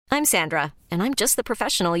I'm Sandra, and I'm just the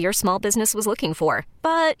professional your small business was looking for.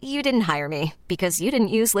 But you didn't hire me because you didn't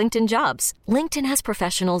use LinkedIn Jobs. LinkedIn has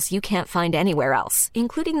professionals you can't find anywhere else,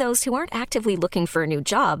 including those who aren't actively looking for a new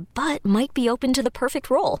job, but might be open to the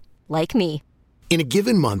perfect role, like me. In a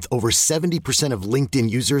given month, over 70% of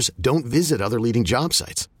LinkedIn users don't visit other leading job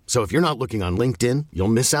sites. So if you're not looking on LinkedIn, you'll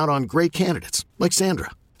miss out on great candidates like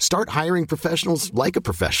Sandra. Start hiring professionals like a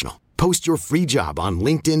professional. Post your free job on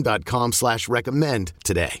linkedin.com/recommend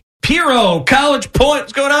today. Piero, College Point.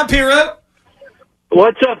 What's going on, Piero?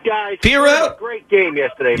 What's up, guys? Piero? Great game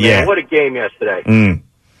yesterday, man. Yeah. What a game yesterday.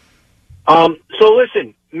 So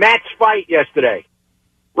listen, Matt's fight yesterday.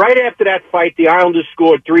 Right after that fight, the Islanders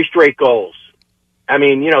scored 3 straight goals. I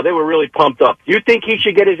mean, you know, they were really pumped up. Do you think he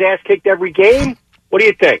should get his ass kicked every game? What do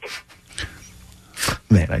you think?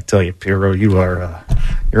 Man, I tell you, Piero, you're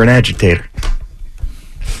an agitator.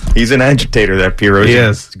 He's an agitator, that Piero. He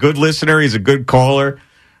is. He's a good listener. He's a good caller,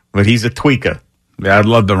 but he's a tweaker. Yeah, I'd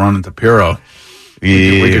love to run into Piero.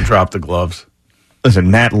 We could drop the gloves.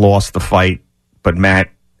 Listen, Matt lost the fight, but Matt,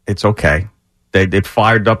 it's okay. They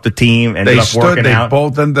fired up the team and They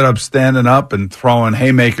both ended up standing up and throwing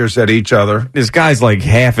haymakers at each other. This guy's like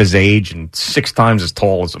half his age and 6 times as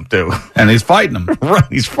tall as him, too. And he's fighting him. Right,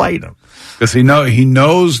 he's fighting him. Because he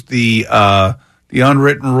knows the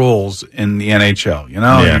unwritten rules in the NHL. You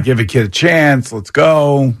know, You give a kid a chance. Let's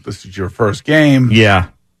go. This is your first game. Yeah.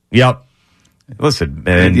 Yep. Listen,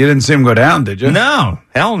 man. You didn't see him go down, did you? No.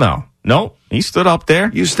 Hell no. Nope. He stood up there.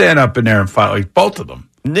 You stand up in there and fight like both of them.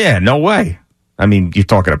 Yeah, no way. I mean, you're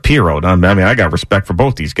talking to Piero. I mean, I got respect for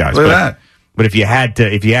both these guys. Look at that. But if you had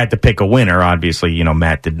to pick a winner, obviously, you know,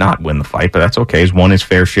 Matt did not win the fight, but that's okay. He's won his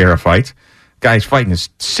fair share of fights. Guy's fighting is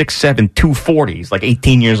 6'7", 240. He's like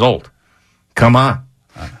 18 years old. Come on.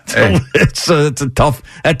 Hey. It's a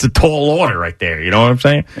tall order right there. You know what I'm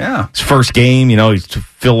saying? Yeah. His first game, you know, he's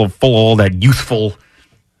full of all that youthful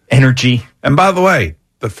energy. And by the way,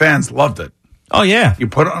 the fans loved it. Oh, yeah. You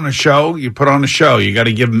put on a show. You got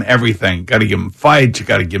to give them everything. You got to give them fights. You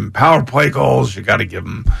got to give them power play goals. You got to give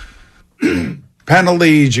them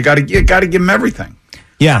penalties. You got to give them everything.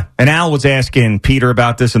 Yeah, and Al was asking Peter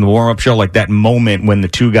about this in the warm-up show, like that moment when the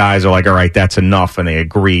two guys are like, all right, that's enough, and they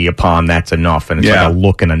agree upon that's enough, and it's like a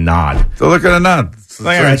look and a nod. They're looking at a nod. It's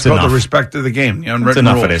That's called enough. the respect of the game. The unwritten That's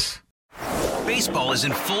enough rules. of this. Baseball is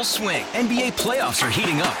in full swing. NBA playoffs are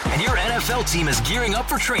heating up, and your NFL team is gearing up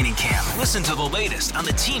for training camp. Listen to the latest on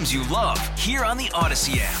the teams you love here on the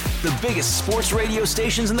Odyssey app. The biggest sports radio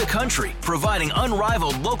stations in the country, providing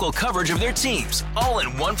unrivaled local coverage of their teams, all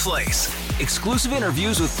in one place. Exclusive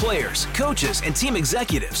interviews with players, coaches, and team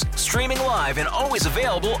executives, streaming live and always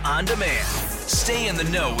available on demand. Stay in the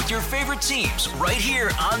know with your favorite teams right here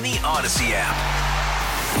on the Odyssey app.